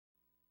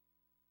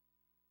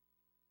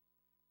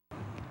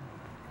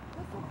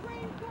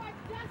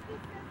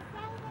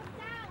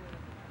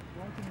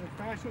Like in the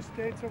fascist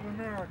states of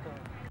America.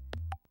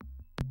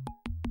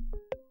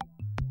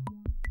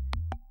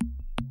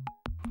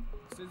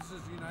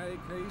 Citizens United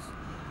case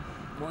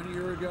 1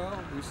 year ago,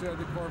 we said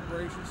the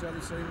corporations have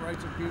the same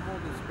rights of people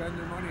to spend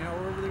their money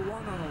however they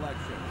want on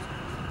elections,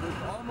 with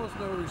almost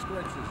no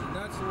restrictions, and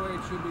that's the way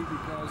it should be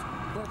because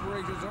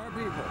corporations are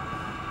people.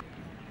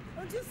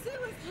 Don't you see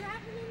what's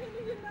happening in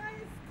the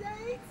United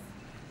States?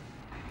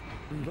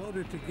 We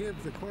voted to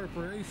give the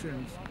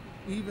corporations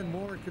even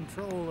more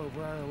control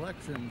over our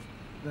elections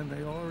than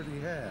they already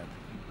had.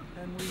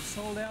 And we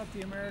sold out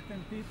the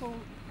American people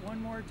one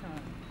more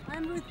time.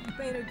 I'm Ruth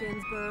Bader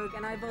Ginsburg,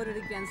 and I voted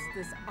against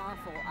this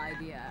awful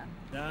idea.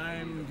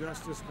 I'm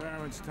Justice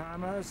Clarence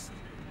Thomas,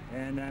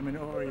 and I'm an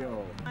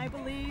Oreo. I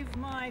believe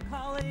my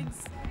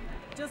colleagues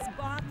just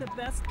bought the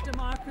best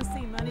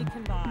democracy money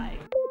can buy.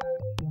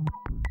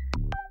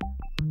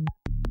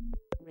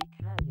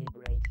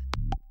 Recalibrate.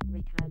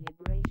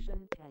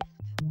 Recalibration test.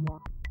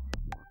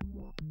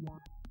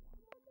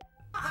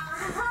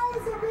 Our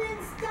homes are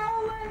being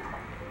stolen.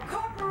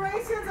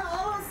 Corporations are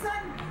all of a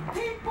sudden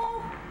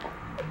people.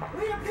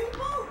 We the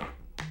people.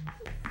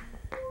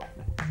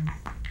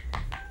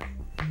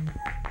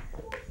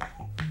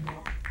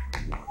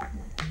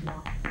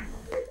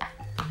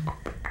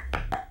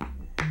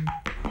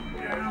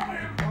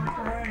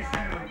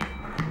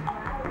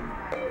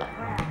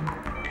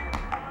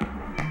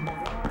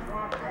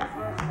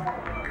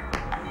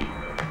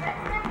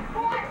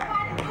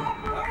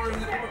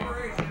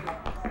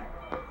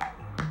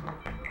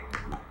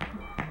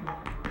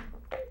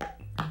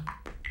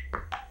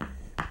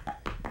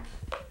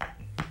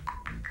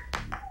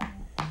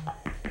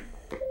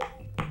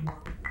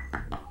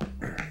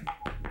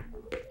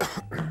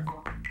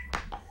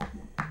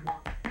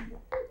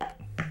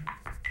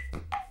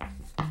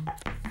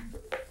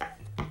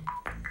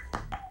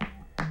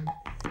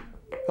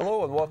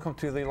 Hello and welcome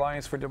to the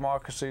Alliance for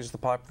Democracy's The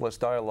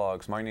Populist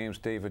Dialogues. My name is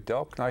David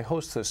Delk, and I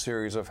host this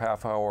series of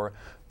half-hour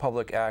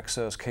public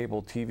access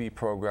cable TV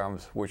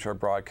programs which are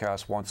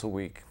broadcast once a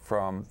week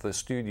from the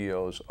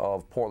studios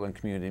of Portland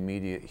Community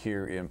Media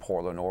here in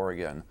Portland,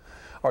 Oregon.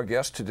 Our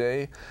guest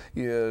today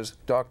is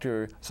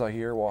Dr.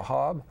 Zaher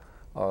Wahab.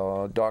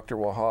 Dr.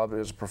 Wahab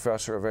is a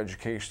professor of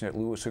education at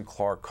Lewis and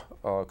Clark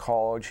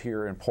College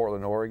here in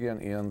Portland, Oregon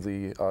in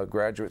the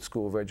Graduate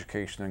School of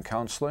Education and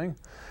Counseling.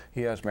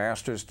 He has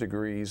master's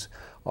degrees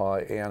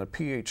and a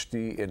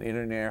PhD in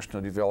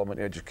international development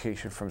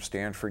education from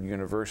Stanford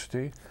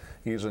University.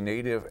 He is a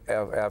native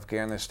of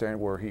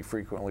Afghanistan where he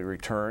frequently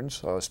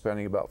returns,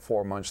 spending about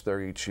 4 months there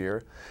each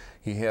year.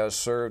 He has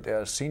served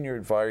as senior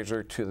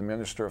advisor to the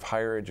Minister of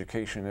Higher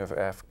Education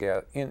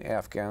in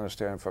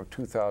Afghanistan from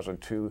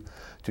 2002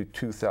 to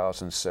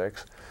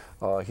 2006.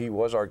 He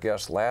was our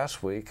guest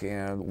last week,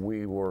 and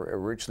we were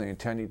originally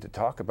intending to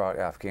talk about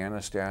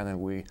Afghanistan, and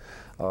we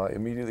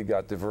immediately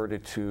got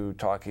diverted to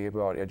talking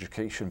about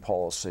education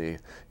policy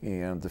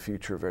and the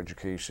future of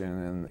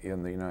education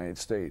in the United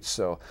States.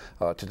 So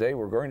today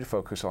we're going to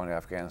focus on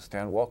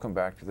Afghanistan. Welcome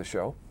back to the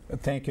show.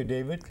 Thank you,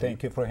 David.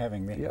 Thank you for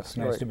having me. Yes, it's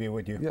nice to be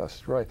with you.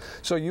 Yes, right.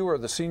 So you were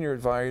the senior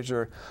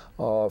advisor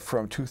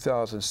from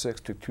 2002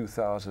 to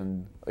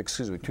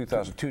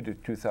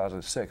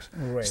 2006.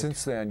 Right.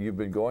 Since then, you've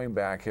been going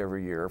back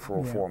every year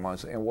for 4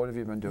 months. And what have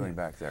you been doing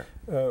back there?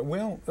 Very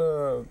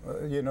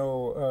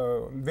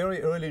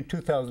early in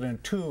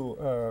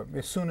 2002,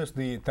 as soon as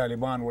the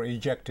Taliban were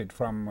ejected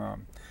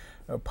from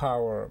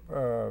power,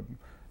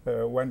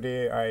 one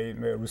day I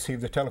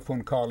received a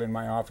telephone call in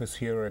my office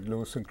here at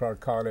Lewis and Clark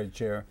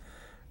College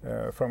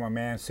from a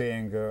man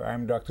saying,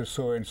 I'm Dr.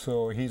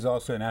 So-and-so. He's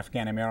also an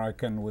Afghan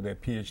American with a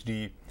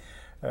PhD.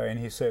 And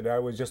he said, I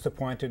was just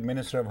appointed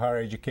Minister of Higher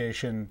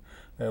Education.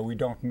 We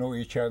don't know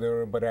each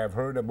other, but I've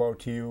heard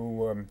about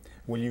you.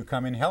 Will you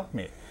come and help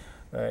me?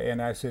 And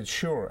I said,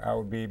 sure, I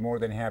would be more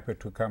than happy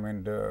to come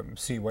and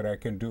see what I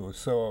can do.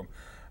 So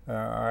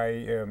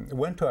I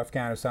went to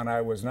Afghanistan.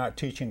 I was not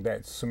teaching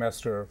that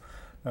semester.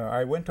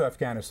 I went to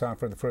Afghanistan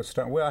for the first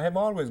time. Well, I have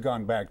always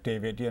gone back,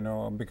 David,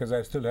 because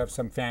I still have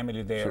some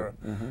family there. Sure.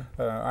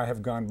 Mm-hmm. I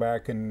have gone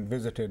back and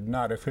visited,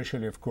 not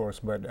officially, of course,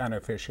 but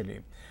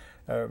unofficially.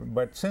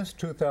 But since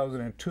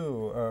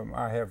 2002,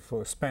 I have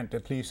spent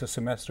at least a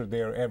semester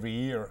there every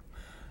year.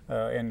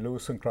 And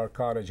Lewis and Clark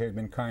College has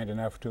been kind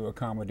enough to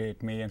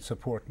accommodate me and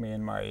support me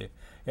in my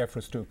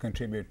efforts to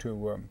contribute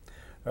to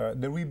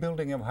the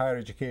rebuilding of higher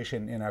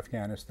education in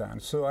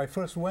Afghanistan. So I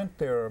first went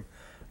there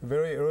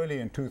very early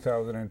in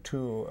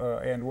 2002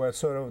 and was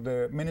sort of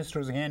the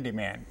minister's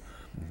handyman.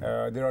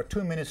 Mm-hmm. There are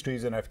two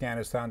ministries in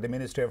Afghanistan, the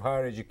Ministry of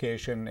Higher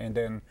Education and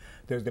then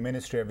there's the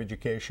Ministry of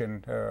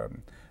Education,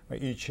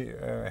 each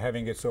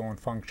having its own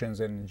functions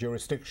and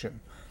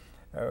jurisdiction.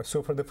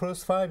 So for the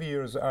first 5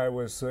 years I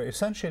was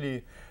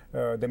essentially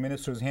the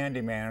minister's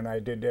handyman, and I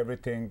did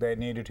everything that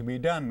needed to be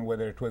done,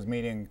 whether it was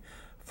meeting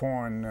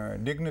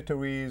foreign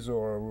dignitaries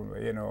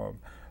or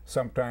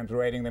sometimes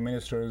writing the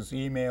minister's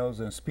emails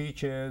and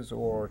speeches,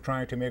 or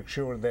trying to make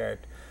sure that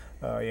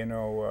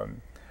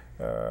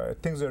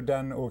things are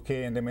done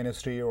okay in the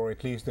ministry, or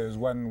at least there's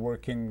one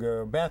working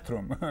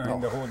bathroom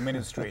in the whole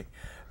ministry,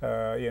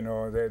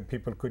 that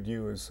people could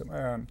use.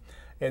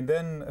 And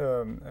then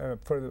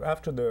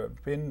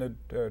in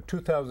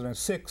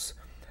 2006,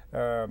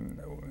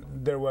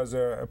 there was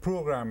a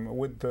program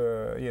with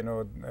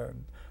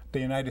the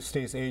United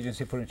States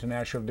Agency for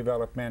International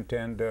Development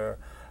and a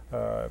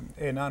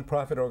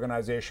nonprofit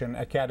organization,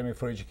 Academy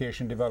for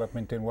Education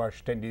Development in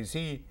Washington,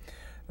 D.C.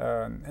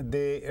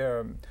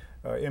 They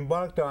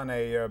embarked on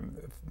a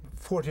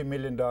 $40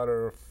 million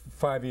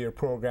 5-year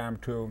program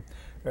to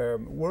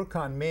work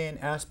on main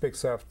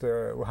aspects of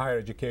the higher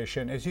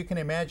education. As you can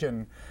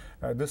imagine,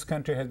 this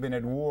country has been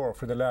at war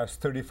for the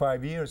last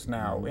 35 years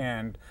now,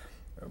 and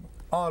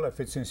all of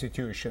its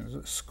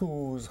institutions,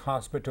 schools,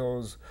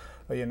 hospitals,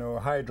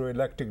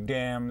 hydroelectric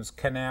dams,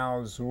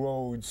 canals,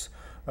 roads,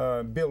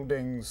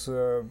 buildings,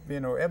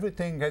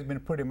 everything has been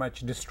pretty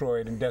much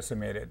destroyed and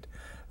decimated.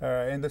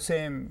 And the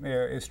same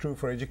is true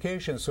for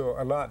education, so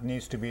a lot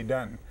needs to be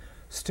done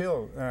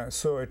still.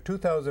 So in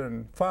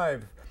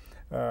 2005,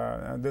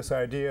 this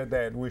idea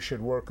that we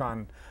should work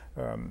on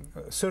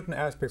certain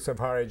aspects of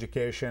higher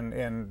education,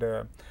 and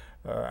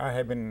I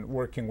have been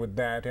working with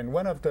that. And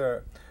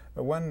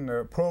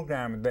one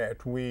program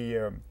that we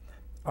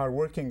are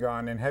working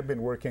on and have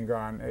been working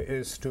on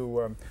is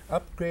to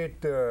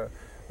upgrade the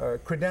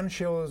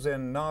credentials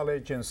and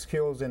knowledge and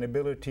skills and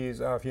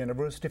abilities of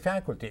university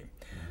faculty.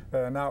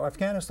 Now,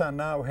 Afghanistan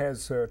now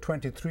has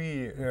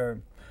 23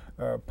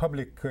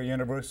 public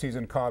universities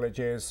and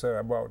colleges,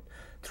 about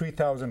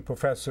 3,000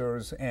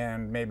 professors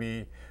and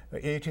maybe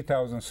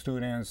 80,000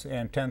 students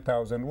and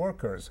 10,000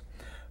 workers.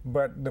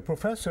 But the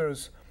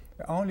professors,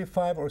 only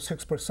 5 or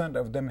 6%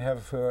 of them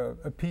have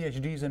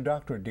PhDs and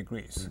doctorate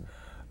degrees.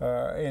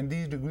 And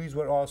these degrees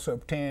were also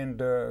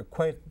obtained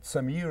quite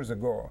some years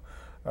ago.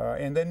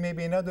 And then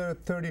maybe another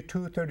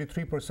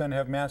 33%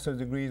 have master's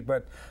degrees,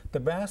 but the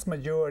vast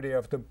majority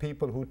of the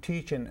people who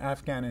teach in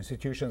Afghan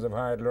institutions of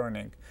higher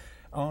learning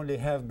only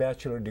have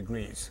bachelor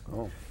degrees.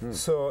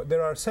 So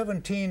there are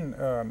 17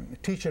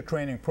 teacher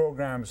training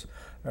programs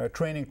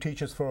training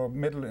teachers for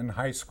middle and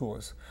high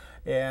schools.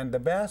 And the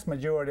vast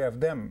majority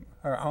of them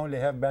only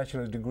have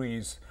bachelor's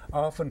degrees,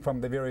 often from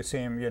the very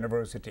same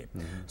university.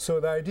 So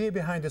the idea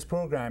behind this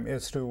program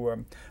is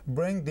to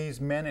bring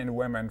these men and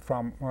women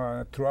from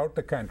throughout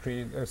the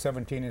country,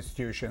 17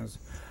 institutions,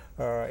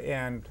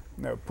 and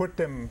put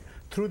them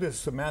through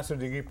this master's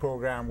degree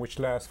program, which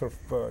lasts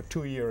for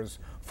 2 years,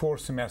 4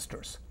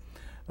 semesters.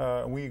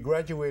 We have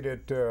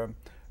graduated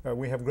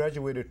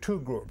 2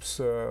 groups.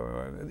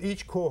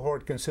 Each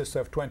cohort consists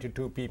of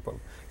 22 people,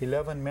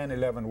 11 men,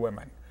 11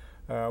 women.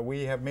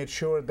 We have made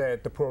sure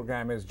that the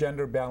program is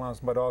gender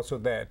balanced, but also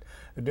that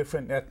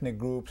different ethnic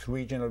groups,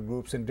 regional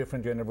groups, and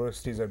different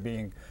universities are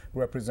being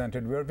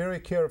represented. We're very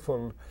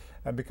careful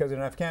because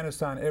in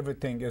Afghanistan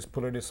everything is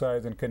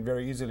politicized and can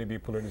very easily be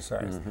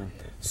politicized.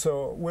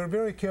 So we're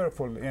very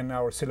careful in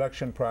our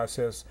selection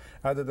process,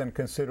 other than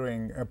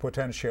considering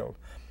potential.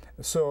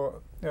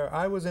 So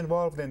I was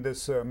involved in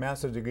this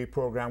master's degree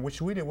program,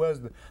 which really was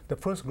the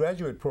first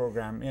graduate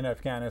program in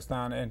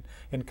Afghanistan,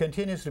 and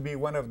continues to be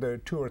one of the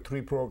 2 or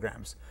 3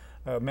 programs,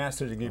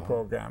 master's degree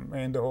program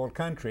in the whole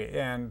country.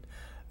 And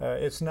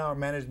it's now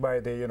managed by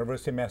the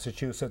University of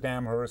Massachusetts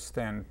Amherst,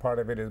 and part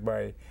of it is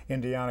by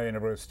Indiana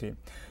University.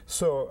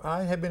 So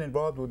I have been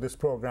involved with this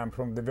program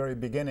from the very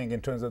beginning in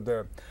terms of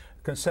the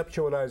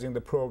conceptualizing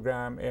the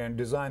program and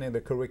designing the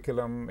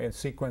curriculum and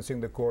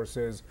sequencing the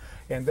courses.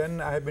 And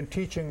then I have been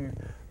teaching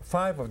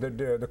 5 of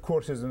the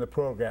courses in the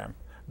program.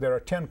 There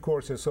are 10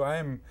 courses, so I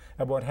am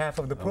about half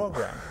of the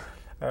program.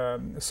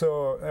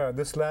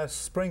 This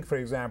last spring, for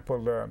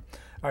example,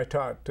 I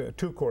taught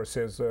 2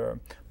 courses,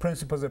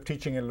 Principles of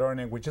Teaching and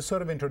Learning, which is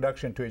sort of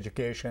introduction to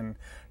education,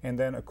 and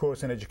then a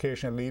course in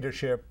educational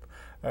leadership.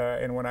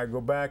 And when I go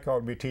back,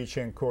 I'll be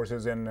teaching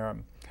courses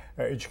in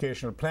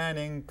educational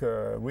planning,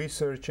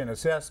 research and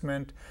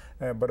assessment,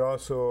 but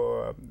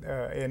also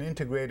an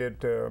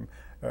integrated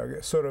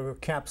sort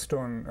of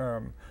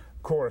capstone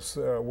course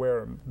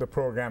where the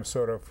program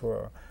sort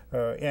of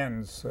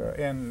ends,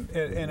 and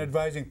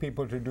advising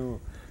people to do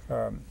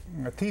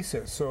a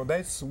thesis. So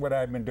that's what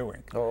I've been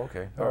doing. Oh,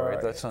 okay. All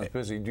right. That sounds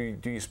busy.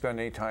 Do you spend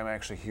any time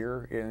actually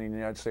here in the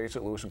United States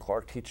at Lewis and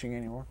Clark teaching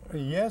anymore?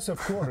 Yes, of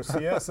course.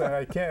 Yes,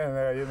 I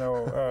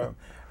can.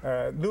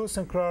 Lewis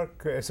and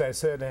Clark, as I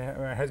said,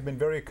 has been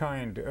very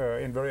kind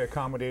and very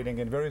accommodating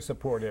and very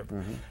supportive.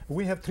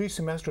 We have 3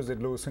 semesters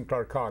at Lewis and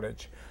Clark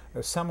College,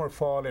 summer,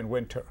 fall, and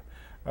winter.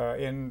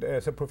 And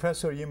as a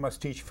professor, you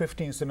must teach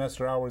 15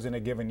 semester hours in a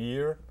given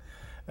year.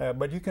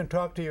 But you can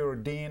talk to your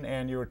dean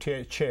and your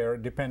chair,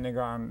 depending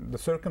on the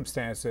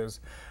circumstances.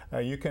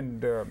 You can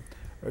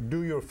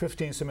do your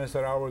 15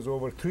 semester hours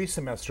over 3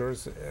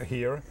 semesters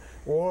here,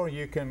 or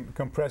you can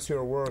compress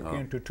your work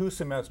into 2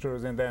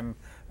 semesters, and then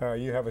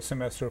you have a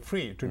semester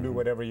free to do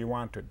whatever you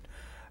wanted.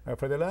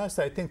 For the last,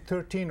 I think,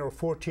 13 or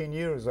 14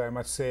 years, I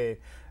must say,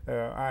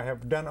 I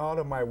have done all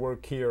of my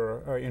work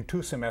here in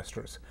 2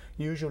 semesters.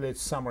 Usually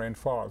it's summer and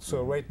fall.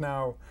 So right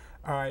now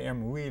I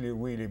am really,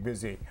 really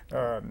busy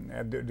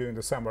during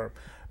the summer.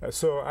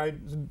 So I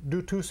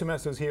do 2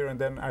 semesters here, and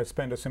then I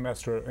spend a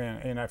semester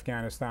in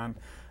Afghanistan.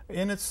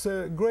 And it's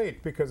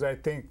great because I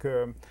think,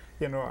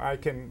 you know, I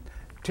can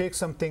take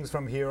some things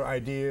from here,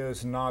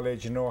 ideas,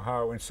 knowledge,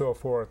 know-how, and so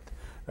forth,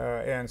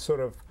 and sort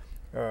of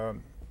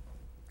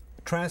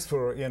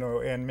transfer, you know,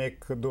 and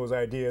make those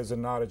ideas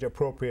and knowledge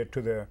appropriate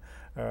to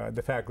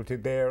the faculty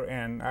there.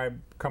 And I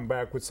come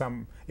back with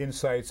some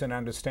insights and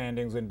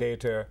understandings and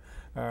data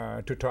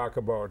to talk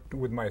about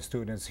with my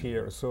students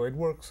here. So it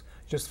works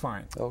just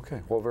fine.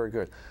 Okay, well, very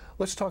good.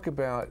 Let's talk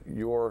about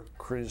your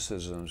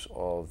criticisms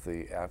of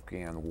the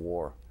Afghan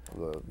war,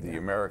 the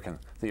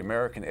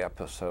American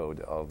episode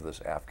of this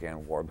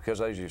Afghan war,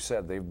 because as you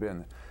said,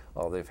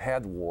 they've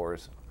had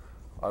wars,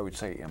 I would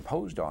say,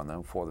 imposed on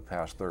them for the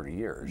past 30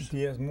 years.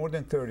 Yes, more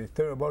than 30,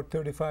 about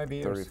 35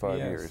 years. 35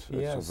 yes, years.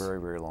 Yes. It's a very,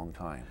 very long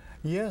time.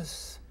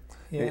 Yes.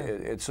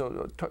 Yeah.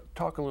 So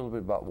talk a little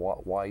bit about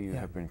why you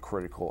have been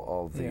critical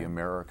of the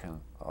American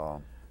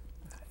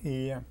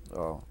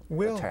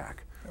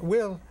attack.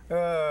 Well,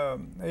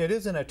 it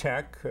is an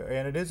attack,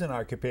 and it is an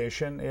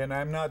occupation, and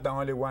I'm not the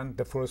only one,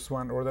 the first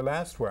one or the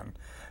last one.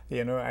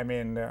 You know, I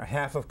mean,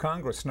 half of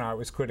Congress now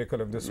is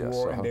critical of this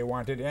war, and they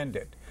want it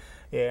ended.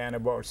 And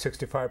about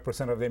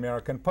 65% of the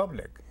American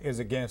public is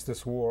against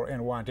this war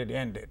and want it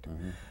ended.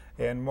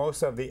 And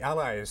most of the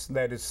allies,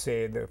 that is,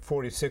 say, the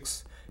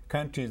 46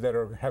 countries that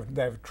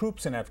have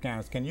troops in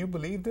Afghanistan. Can you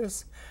believe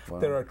this? Wow.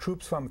 There are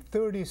troops from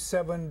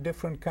 37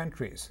 different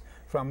countries,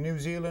 from New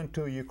Zealand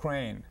to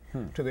Ukraine,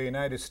 to the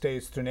United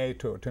States, to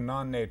NATO, to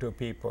non-NATO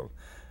people.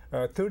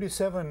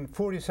 47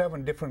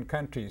 different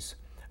countries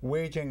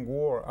waging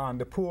war on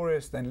the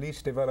poorest and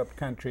least developed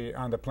country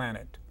on the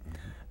planet.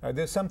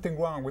 There's something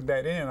wrong with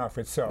that in and of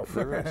itself.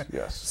 There is,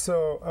 yes.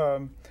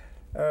 So,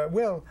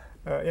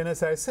 and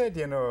as I said,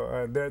 you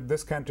know,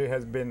 this country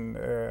has been,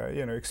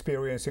 you know,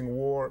 experiencing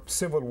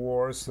civil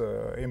wars,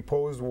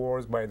 imposed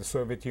wars by the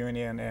Soviet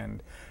Union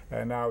and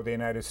now the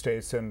United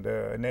States and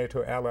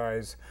NATO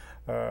allies.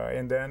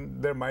 And then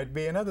there might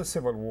be another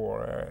civil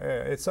war.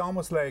 It's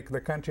almost like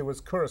the country was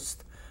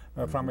cursed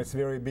from its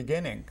very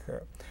beginning.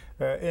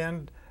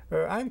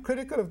 I'm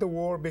critical of the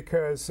war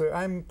because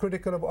I'm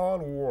critical of all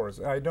wars.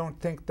 I don't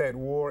think that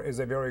war is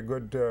a very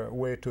good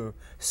way to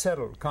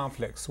settle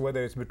conflicts,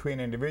 whether it's between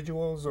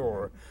individuals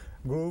or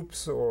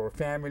groups or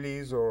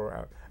families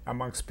or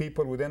amongst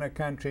people within a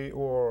country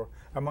or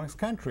amongst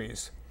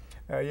countries.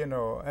 You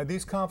know,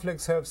 these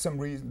conflicts have some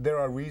there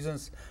are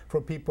reasons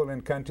for people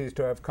in countries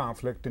to have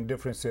conflict and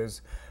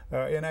differences,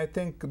 and I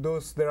think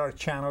there are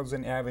channels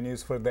and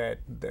avenues for that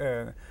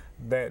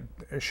that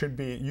should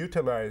be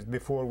utilized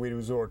before we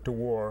resort to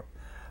war.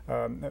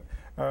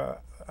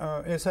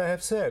 As I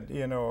have said,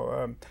 you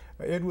know,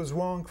 it was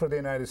wrong for the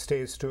United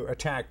States to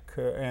attack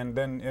and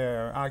then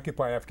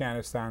occupy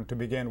Afghanistan to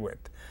begin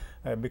with.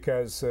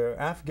 Because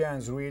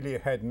Afghans really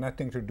had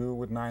nothing to do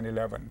with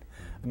 9/11.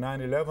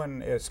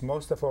 9/11, as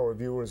most of our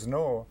viewers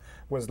know,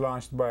 was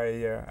launched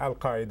by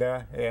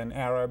Al-Qaeda and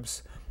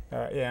Arabs,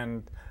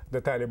 and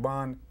the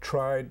Taliban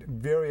tried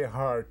very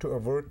hard to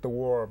avert the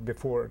war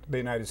before the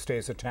United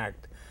States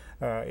attacked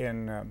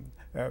in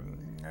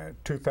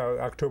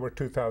October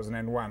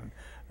 2001.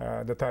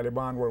 The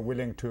Taliban were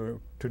willing to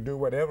do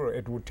whatever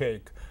it would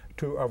take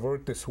to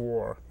avert this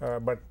war,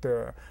 but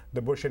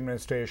the Bush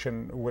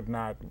administration would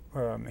not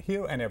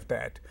hear any of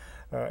that.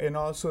 And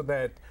also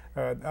that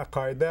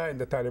Al-Qaeda and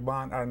the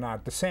Taliban are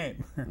not the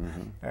same.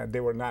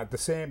 They were not the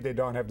same. They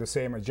don't have the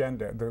same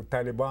agenda. The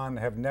Taliban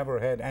have never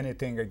had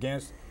anything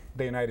against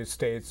the United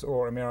States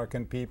or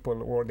American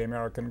people or the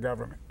American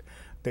government.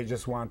 They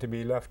just want to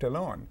be left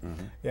alone.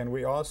 And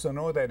we also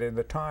know that at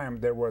the time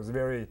there was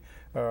very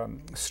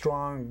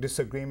strong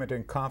disagreement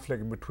and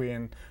conflict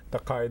between the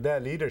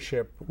Qaeda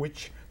leadership,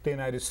 which the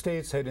United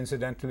States had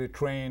incidentally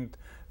trained,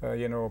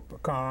 you know,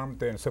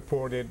 armed and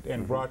supported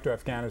and brought to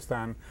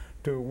Afghanistan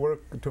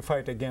to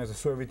fight against the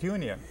Soviet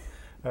Union.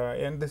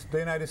 And the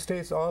United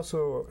States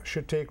also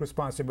should take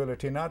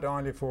responsibility not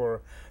only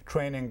for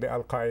training the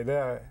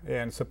Al-Qaeda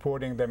and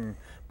supporting them,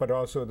 but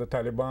also the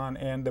Taliban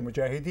and the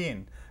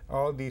Mujahideen.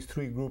 All these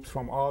three groups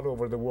from all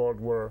over the world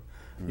were,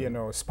 you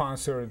know,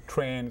 sponsored,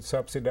 trained,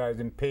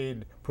 subsidized, and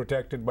paid,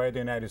 protected by the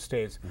United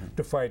States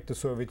to fight the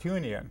Soviet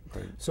Union.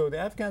 So the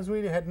Afghans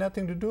really had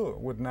nothing to do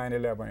with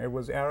 9/11. It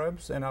was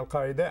Arabs and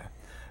Al-Qaeda.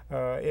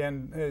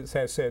 And as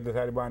I said, the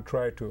Taliban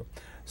tried to.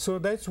 So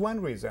that's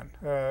one reason.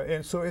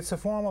 And so it's a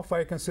form of,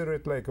 I consider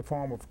it like a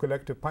form of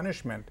collective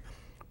punishment,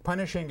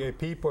 punishing a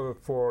people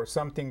for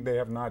something they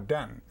have not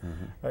done.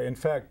 In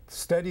fact,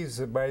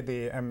 studies by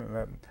the,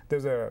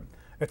 there's a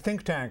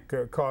think tank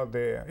called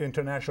the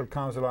International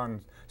Council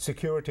on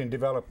Security and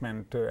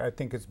Development. I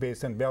think it's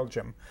based in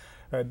Belgium.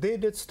 They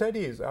did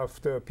studies of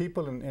the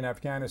people in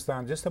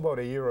Afghanistan just about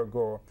a year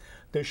ago.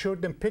 They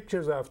showed them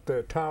pictures of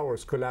the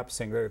towers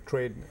collapsing, the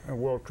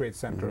World Trade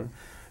Center.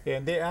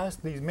 And they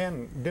asked these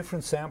men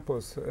different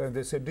samples.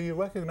 They said, "Do you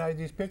recognize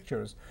these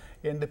pictures?"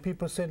 And the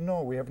people said,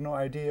 "No, we have no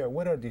idea.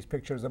 What are these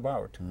pictures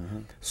about?"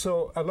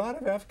 So a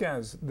lot of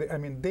Afghans,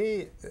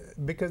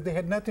 because they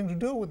had nothing to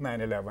do with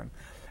 9/11.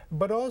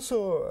 But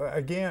also,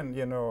 again,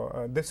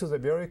 this is a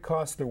very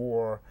costly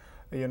war.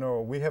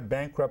 We have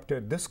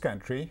bankrupted this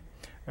country.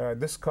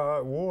 This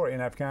war in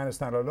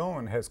Afghanistan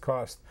alone has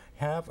cost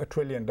 $500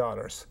 billion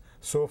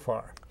so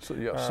far. So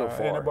so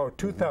far. And about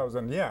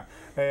 2000,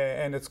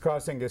 and it's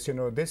costing us,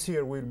 this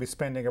year we'll be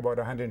spending about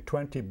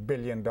 $120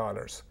 billion.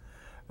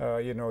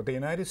 The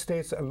United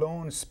States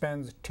alone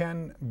spends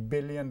 $10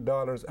 billion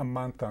a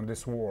month on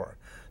this war.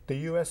 The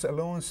U.S.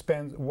 alone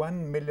spends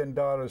 $1 million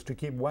to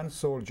keep one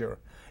soldier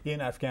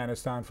in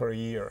Afghanistan for a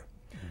year.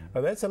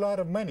 That's a lot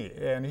of money,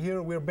 and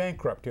here we're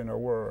bankrupt.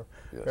 We're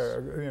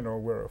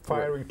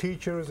firing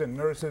teachers and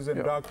nurses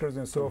and doctors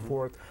and so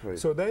forth. Right.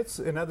 So that's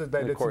another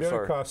that it's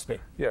very costly.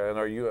 Yeah, and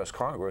our U.S.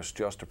 Congress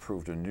just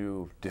approved a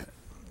new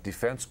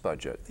defense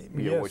budget,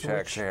 which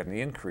actually had an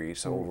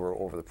increase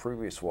over the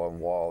previous one,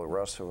 while the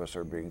rest of us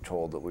are being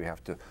told that we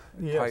have to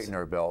tighten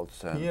our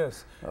belts and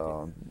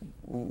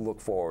look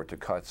forward to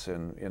cuts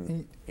in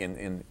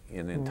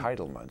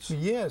entitlements.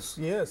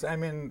 Yes. I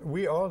mean,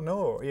 we all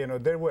know.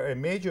 There were a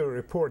major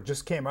report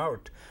just came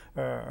out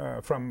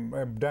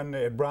done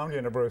at Brown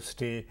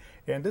University,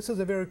 and this is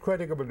a very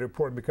credible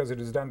report because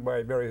it is done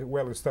by very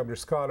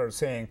well-established scholars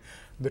saying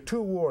the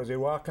two wars,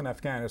 Iraq and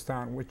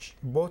Afghanistan, which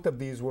both of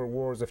these were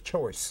wars of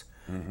choice.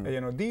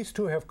 These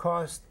two have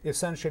cost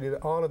essentially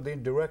all of the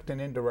direct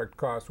and indirect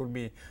costs will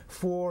be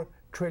 $4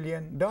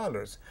 trillion.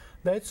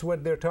 That's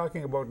what they're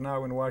talking about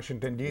now in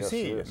Washington,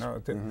 D.C. Yes,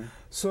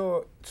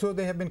 So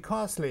they have been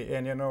costly,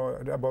 and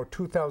about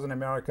 2,000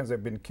 Americans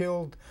have been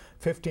killed,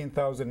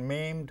 15,000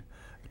 maimed,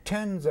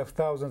 tens of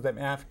thousands of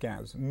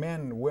Afghans,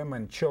 men,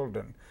 women,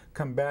 children,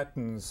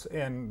 combatants,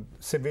 and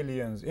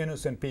civilians,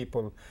 innocent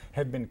people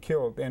have been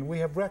killed, and we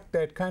have wrecked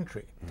that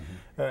country.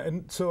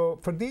 And so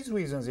for these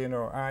reasons,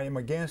 I am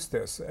against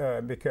this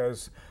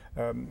because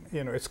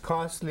it's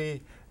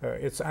costly,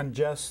 it's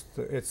unjust,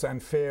 it's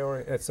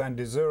unfair, it's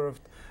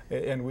undeserved,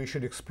 and we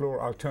should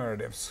explore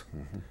alternatives.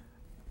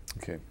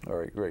 Okay, all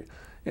right, great.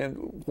 And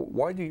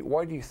why do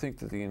you think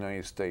that the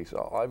United States,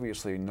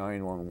 obviously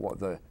 9/11,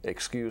 the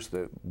excuse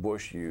that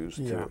Bush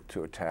used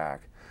to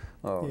attack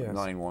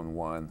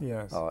 9/11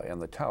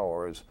 and the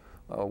towers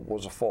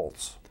was a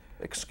false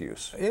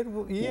excuse?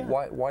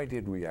 Why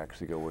did we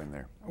actually go in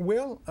there?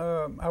 Well,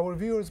 our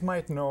viewers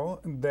might know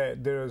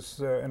that there's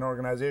an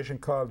organization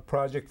called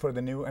Project for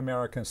the New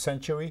American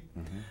Century.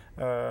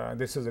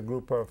 This is a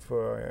group of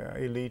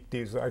elite,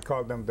 I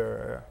call them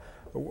the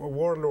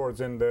warlords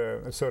in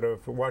the sort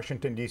of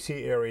Washington,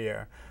 D.C.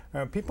 area.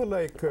 People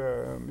like,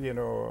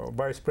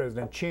 Vice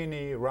President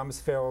Cheney,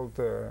 Rumsfeld,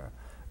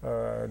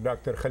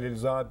 Dr.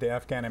 Khalilzad, the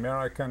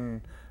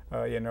Afghan-American,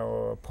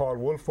 Paul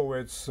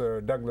Wolfowitz,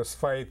 Douglas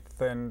Feith,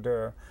 and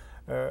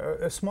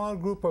a small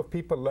group of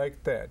people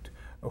like that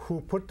who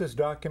put this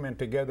document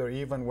together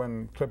even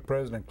when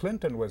President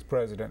Clinton was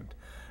president.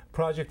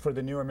 Project for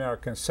the New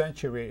American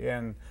Century,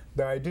 and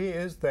the idea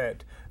is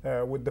that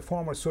with the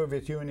former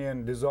Soviet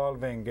Union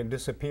dissolving and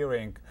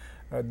disappearing,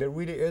 there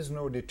really is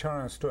no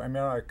deterrence to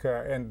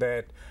America, and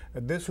that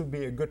this would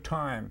be a good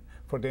time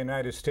for the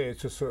United States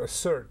to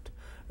assert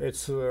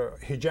its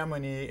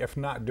hegemony, if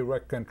not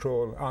direct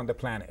control, on the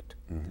planet.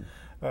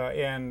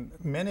 And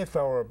many of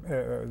our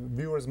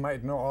viewers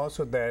might know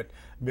also that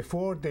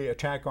before the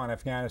attack on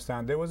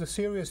Afghanistan, there was a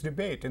serious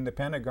debate in the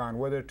Pentagon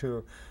whether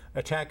to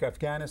attack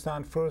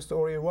Afghanistan first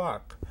or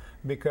Iraq,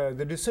 because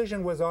the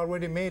decision was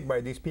already made by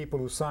these people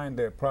who signed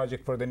the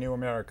Project for the New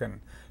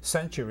American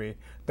Century.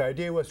 The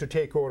idea was to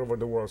take over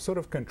the world, sort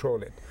of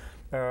control it.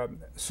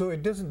 So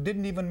it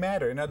didn't even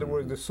matter. In other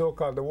words, the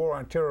so-called the war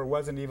on terror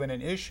wasn't even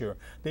an issue.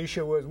 The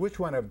issue was which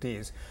one of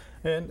these.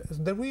 And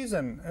the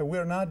reason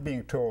we're not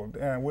being told,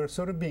 we're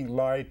sort of being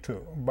lied to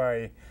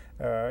by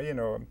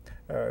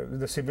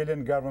the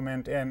civilian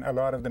government and a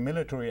lot of the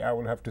military, I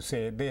will have to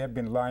say, they have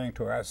been lying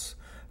to us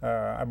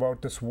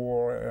about this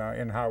war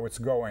and how it's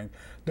going.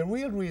 The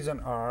real reason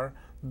are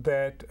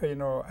that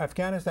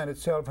Afghanistan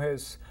itself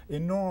has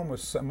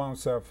enormous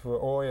amounts of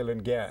oil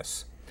and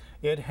gas.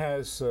 It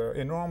has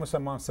enormous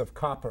amounts of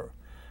copper.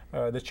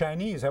 The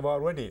Chinese have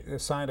already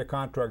signed a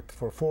contract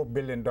for $4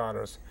 billion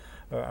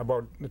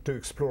to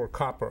explore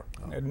copper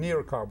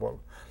near Kabul.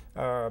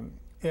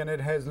 And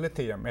it has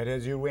lithium, it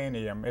has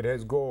uranium, it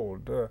has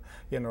gold.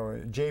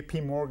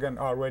 J.P. Morgan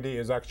already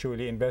is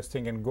actually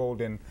investing in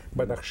gold in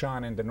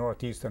Badakhshan in the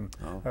northeastern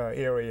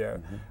area.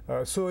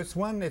 So it's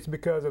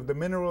because of the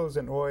minerals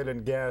and oil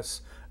and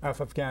gas of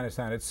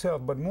Afghanistan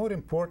itself. But more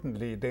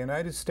importantly, the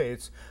United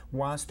States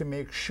wants to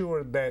make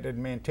sure that it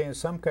maintains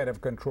some kind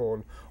of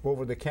control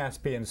over the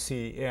Caspian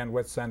Sea and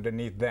what's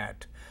underneath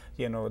that.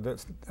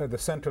 The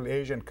Central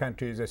Asian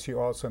countries, as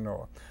you also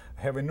know,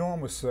 have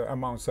enormous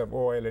amounts of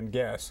oil and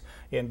gas.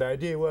 And the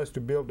idea was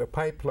to build a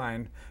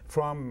pipeline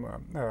from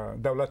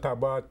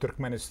Dawlatabad,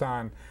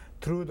 Turkmenistan,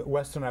 through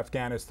western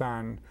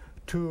Afghanistan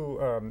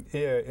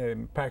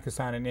to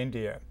Pakistan and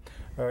India.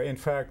 In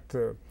fact,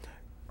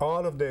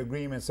 all of the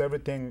agreements,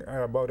 everything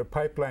about a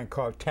pipeline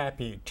called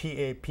TAPI,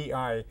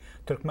 T-A-P-I,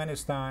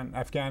 Turkmenistan,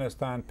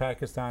 Afghanistan,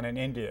 Pakistan, and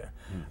India.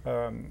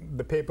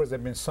 The papers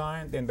have been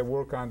signed, and the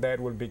work on that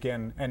will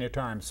begin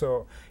anytime.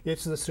 So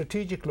it's the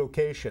strategic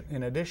location.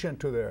 In addition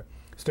to the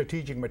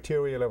strategic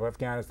material of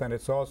Afghanistan,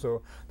 it's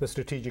also the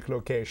strategic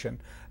location.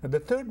 The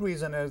third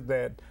reason is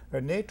that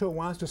NATO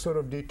wants to sort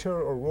of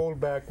deter or roll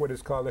back what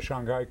is called the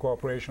Shanghai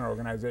Cooperation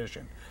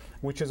Organization,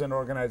 which is an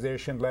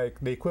organization like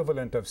the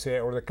equivalent of, say,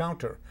 or the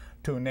counter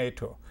to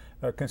NATO,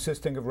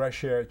 consisting of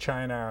Russia,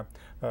 China,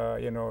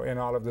 and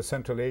all of the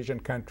Central Asian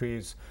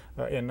countries,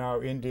 and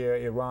now India,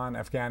 Iran,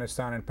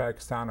 Afghanistan, and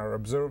Pakistan are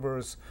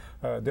observers.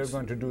 They're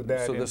going to do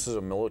that. So this is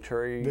a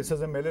military. This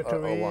is a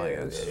military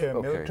alliance.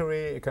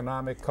 Military,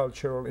 economic,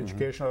 cultural,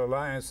 educational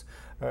alliance,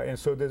 and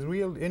so there's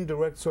real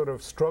indirect sort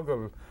of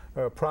struggle,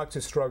 proxy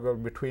struggle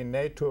between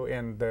NATO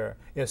and the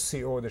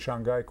SCO, the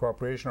Shanghai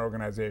Cooperation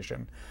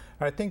Organization.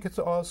 I think it's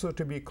also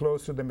to be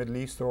close to the Middle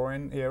East or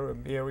in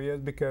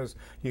areas, because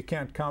you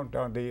can't count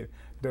on the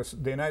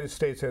United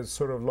States has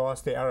sort of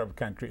lost the Arab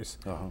countries,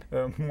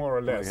 more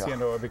or less,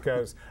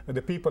 because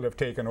the people have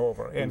taken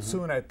over. And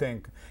soon I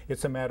think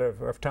it's a matter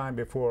of time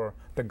before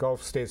the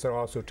Gulf states are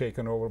also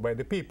taken over by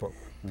the people,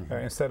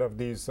 instead of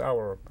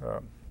our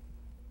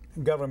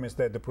governments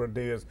that they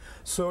produce.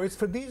 So it's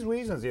for these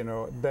reasons,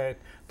 that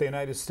the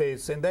United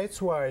States, and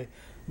that's why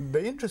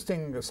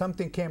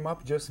something came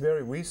up just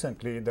very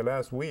recently, the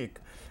last week,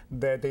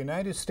 that the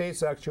United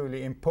States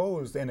actually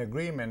imposed an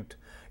agreement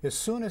as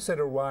soon as it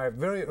arrived,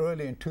 very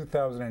early in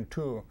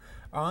 2002,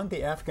 on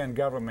the Afghan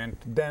government.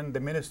 Then the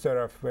Minister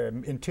of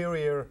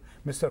Interior,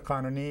 Mr.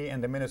 Qanuni,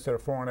 and the Minister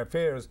of Foreign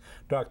Affairs,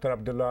 Dr.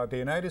 Abdullah, the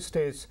United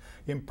States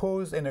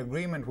imposed an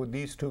agreement with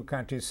these two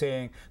countries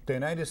saying the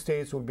United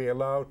States will be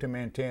allowed to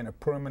maintain a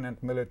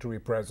permanent military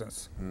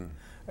presence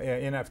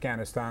in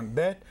Afghanistan.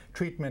 That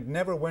treatment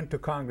never went to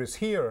Congress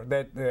here,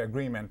 that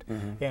agreement,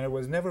 and it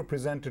was never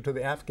presented to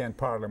the Afghan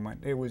parliament.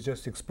 It was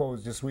just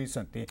exposed just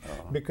recently,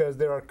 because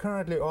there are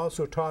currently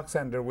also talks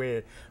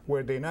underway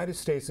where the United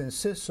States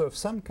insists of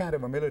some kind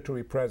of a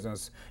military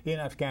presence in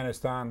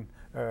Afghanistan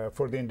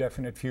for the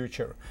indefinite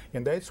future.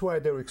 And that's why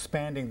they're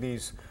expanding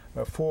these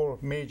 4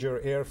 major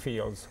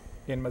airfields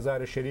in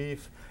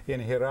Mazar-e-Sharif,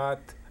 in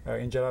Herat,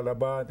 in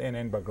Jalalabad, and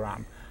in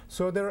Bagram.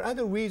 So there are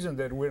other reasons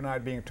that we're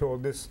not being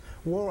told. This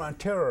war on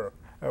terror,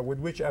 with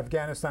which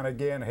Afghanistan,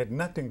 again, had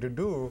nothing to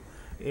do,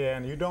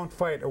 and you don't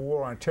fight a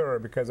war on terror,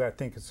 because I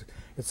think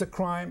it's a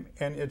crime,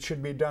 and it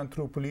should be done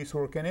through police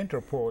work and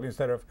Interpol,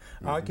 instead of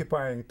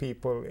occupying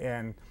people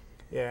and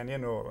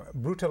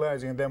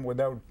brutalizing them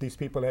without these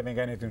people having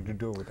anything to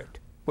do with it.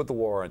 But the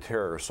war on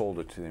terror sold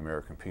it to the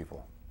American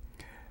people.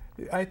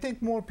 I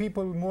think more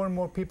and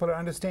more people are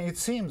understanding. It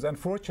seems,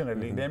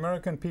 unfortunately, the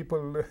American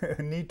people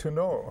need to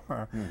know,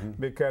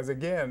 because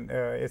again,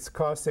 it's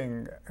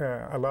costing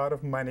a lot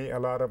of money, a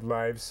lot of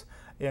lives,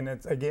 and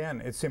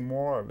it's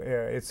immoral,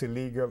 it's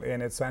illegal,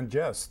 and it's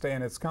unjust,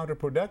 and it's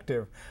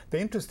counterproductive. The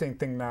interesting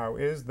thing now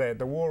is that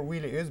the war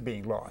really is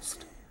being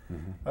lost.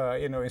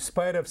 In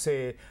spite of,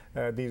 say,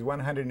 these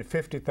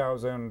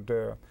 150,000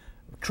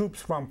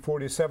 troops from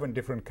 47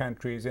 different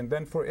countries, and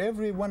then for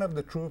every one of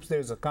the troops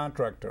there's a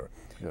contractor,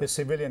 a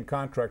civilian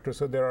contractor.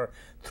 So there are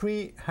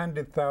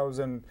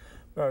 300,000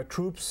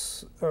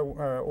 troops,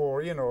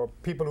 or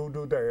people who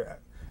do the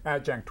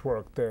adjunct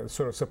work, the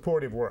sort of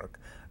supportive work.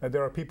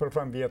 There are people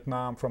from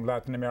Vietnam, from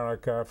Latin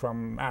America,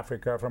 from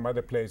Africa, from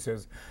other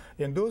places,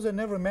 and those are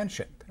never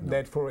mentioned.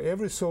 That for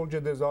every soldier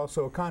there's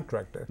also a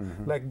contractor,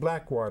 like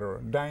Blackwater,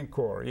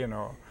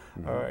 DynCorp,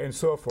 and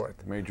so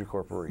forth. Major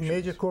corporations.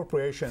 Major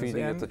corporations.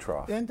 Feeding at the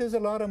trough. And there's a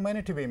lot of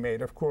money to be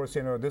made. Of course,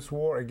 this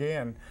war,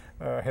 again,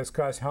 has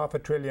cost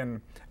 $500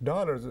 billion,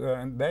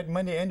 and that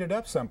money ended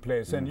up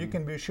someplace, and you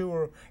can be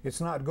sure it's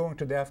not going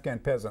to the Afghan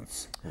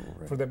peasants.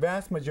 For the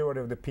vast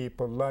majority of the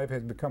people, life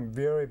has become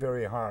very,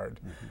 very hard.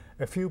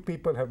 A few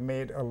people have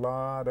made a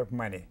lot of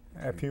money.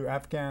 A few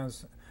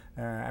Afghans,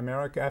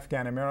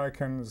 Afghan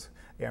Americans,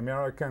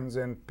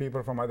 and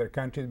people from other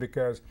countries,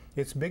 because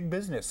it's big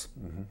business.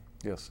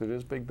 Yes, it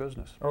is big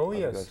business. Oh,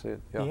 yes. That's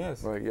it. Yeah.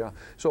 Yes. Right, yeah.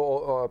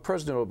 So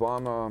President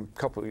Obama a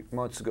couple of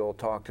months ago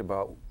talked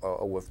about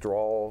a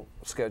withdrawal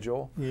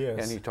schedule. Yes.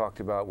 And he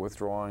talked about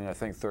withdrawing, I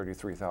think,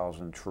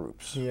 33,000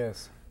 troops.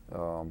 Yes.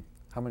 How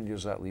many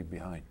does that leave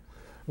behind?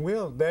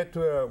 Well, that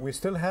we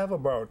still have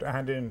about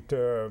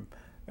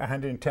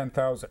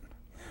 110,000.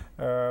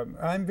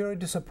 I'm very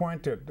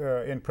disappointed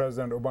in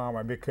President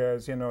Obama,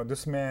 because,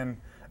 this man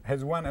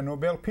has won a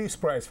Nobel Peace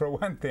Prize, for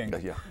one thing.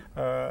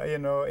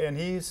 And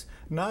he's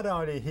not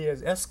only he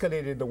has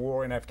escalated the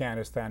war in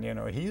Afghanistan.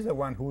 He's the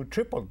one who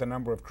tripled the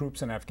number of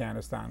troops in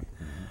Afghanistan,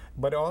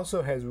 but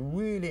also has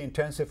really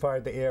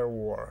intensified the air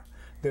war.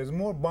 There's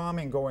more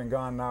bombing going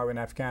on now in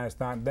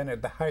Afghanistan than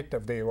at the height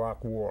of the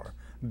Iraq War.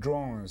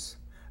 Drones,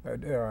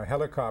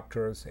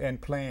 helicopters,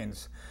 and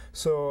planes.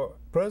 So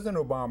President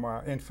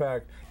Obama, in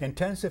fact,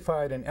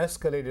 intensified and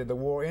escalated the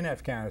war in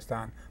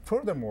Afghanistan.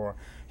 Furthermore,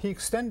 he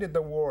extended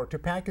the war to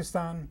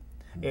Pakistan,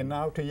 and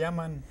now to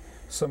Yemen,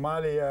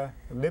 Somalia,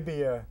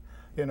 Libya,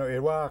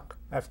 Iraq,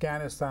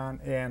 Afghanistan,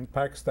 and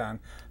Pakistan.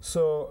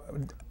 So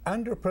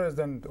under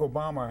President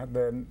Obama,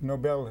 the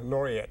Nobel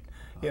laureate,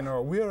 the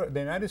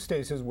United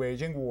States is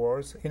waging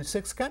wars in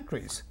 6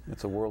 countries.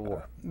 It's a world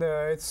war.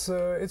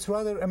 It's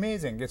rather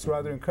amazing. It's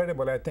rather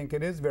incredible. I think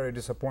it is very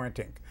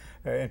disappointing,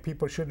 and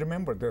people should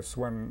remember this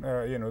when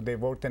they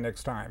vote the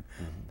next time.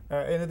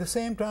 And at the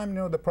same time,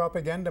 the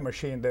propaganda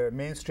machine, the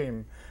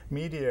mainstream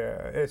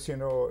media,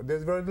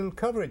 there's very little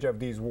coverage of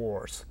these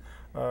wars.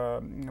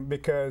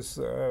 Because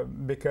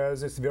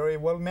it's very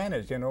well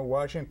managed.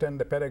 Washington,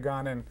 the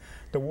Pentagon, and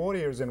the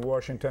warriors in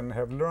Washington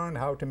have learned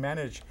how to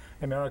manage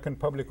American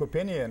public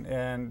opinion,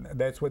 and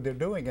that's what they're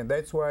doing. And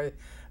that's why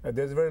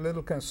there's very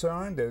little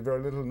concern, there's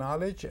very little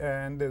knowledge,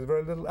 and there's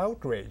very little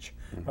outrage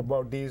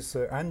about these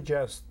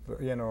unjust,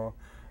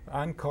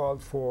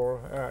 uncalled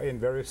for, in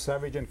very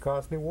savage and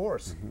costly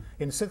wars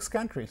in 6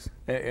 countries.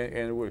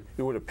 And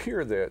it would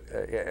appear that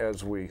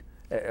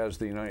as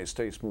the United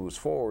States moves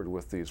forward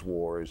with these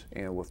wars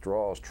and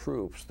withdraws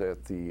troops,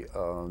 that the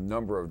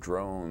number of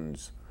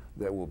drones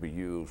that will be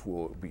used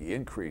will be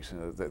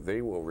increasing, that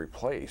they will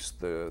replace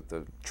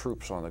the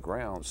troops on the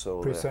ground,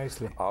 so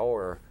Precisely.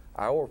 that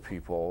our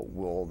people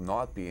will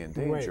not be in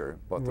danger,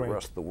 but the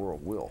rest of the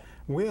world will.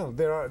 Well,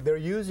 they're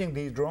using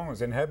these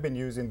drones and have been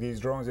using these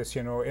drones, as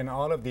you know, in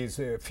all of these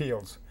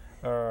fields,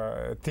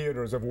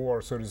 theaters of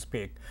war, so to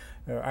speak.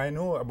 I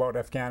know about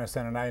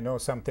Afghanistan, and I know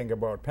something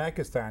about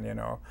Pakistan,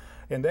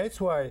 and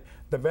that's why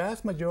the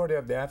vast majority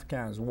of the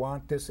Afghans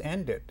want this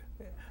ended.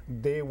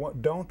 They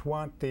don't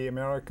want the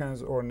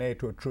Americans or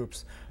NATO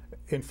troops.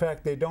 In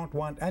fact, they don't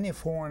want any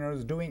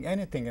foreigners doing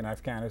anything in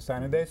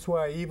Afghanistan, and that's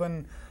why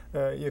even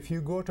if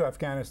you go to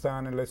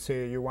Afghanistan and let's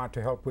say you want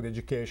to help with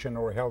education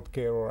or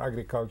healthcare or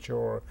agriculture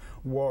or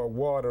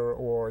water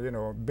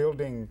or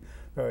building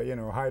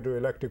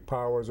hydroelectric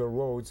powers or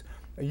roads,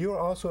 you're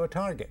also a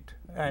target.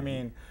 I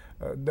mean,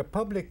 the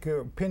public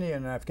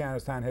opinion in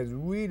Afghanistan has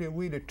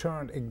really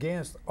turned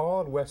against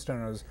all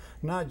Westerners,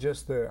 not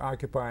just the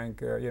occupying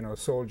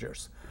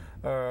soldiers,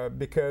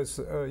 because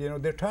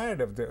they're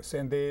tired of this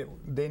and they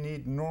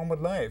need normal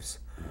lives.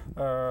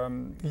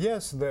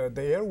 Yes, the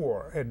air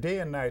war, day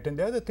and night. And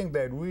the other thing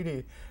that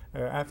really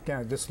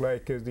Afghans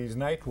dislike is these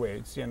night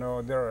raids. There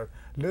are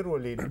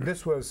literally,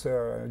 this was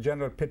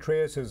General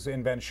Petraeus's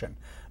invention,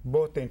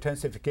 both the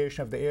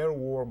intensification of the air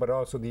war, but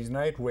also these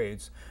night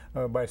raids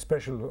by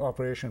special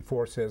operation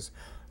forces.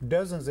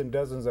 Dozens and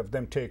dozens of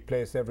them take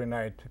place every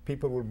night.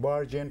 People will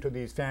barge into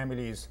these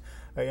families,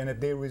 and if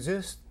they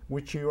resist,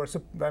 which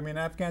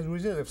Afghans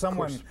resist. If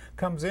someone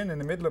comes in the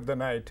middle of the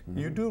night,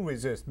 you do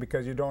resist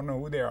because you don't know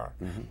who they are.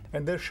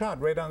 And they're shot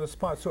right on the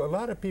spot. So a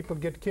lot of people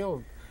get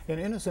killed, and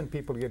innocent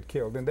people get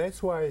killed. And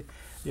that's why,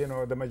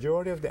 the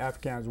majority of the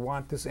Afghans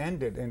want this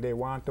ended, and they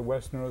want the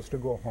Westerners to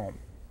go home.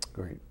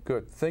 Great.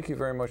 Good. Thank you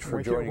very much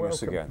for joining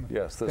us again.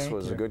 Yes, this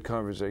was a good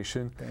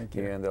conversation. Thank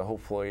you. And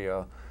hopefully,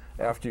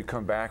 after you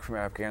come back from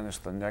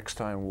Afghanistan, next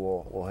time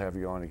we'll have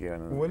you on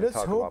again. And well, let's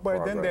talk hope about by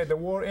progress. then that the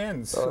war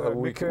ends.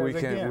 We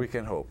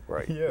can hope,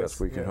 right? Yes,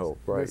 we can hope,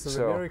 right? This is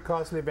a very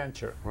costly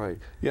venture. Right.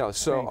 Yeah.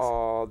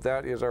 So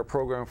that is our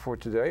program for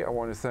today. I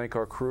want to thank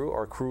our crew.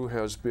 Our crew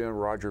has been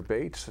Roger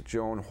Bates,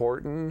 Joan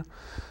Horton,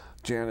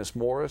 Janice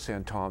Morris,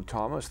 and Tom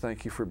Thomas.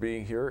 Thank you for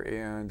being here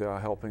and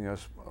helping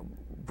us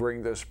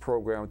bring this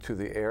program to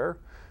the air.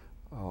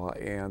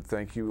 And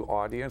thank you,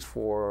 audience,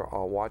 for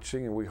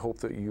watching, and we hope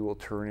that you will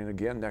turn in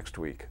again next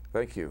week.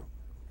 Thank you.